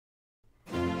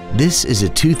This is a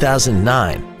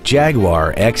 2009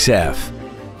 Jaguar XF.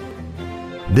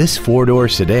 This four-door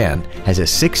sedan has a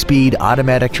 6-speed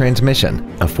automatic transmission,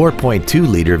 a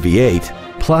 4.2-liter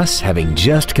V8, plus having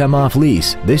just come off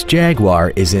lease, this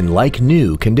Jaguar is in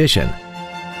like-new condition.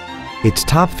 Its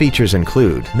top features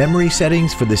include memory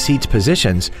settings for the seat's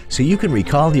positions so you can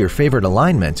recall your favorite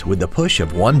alignments with the push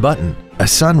of one button, a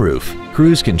sunroof,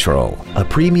 cruise control, a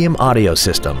premium audio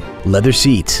system, leather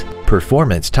seats,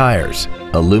 performance tires,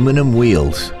 aluminum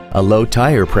wheels, a low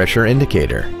tire pressure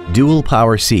indicator, dual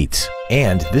power seats,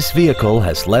 and this vehicle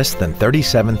has less than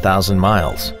 37,000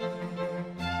 miles.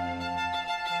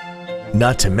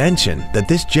 Not to mention that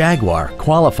this Jaguar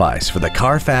qualifies for the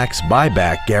Carfax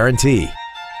buyback guarantee.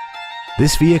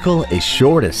 This vehicle is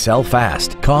sure to sell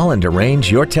fast. Call and arrange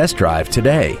your test drive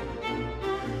today.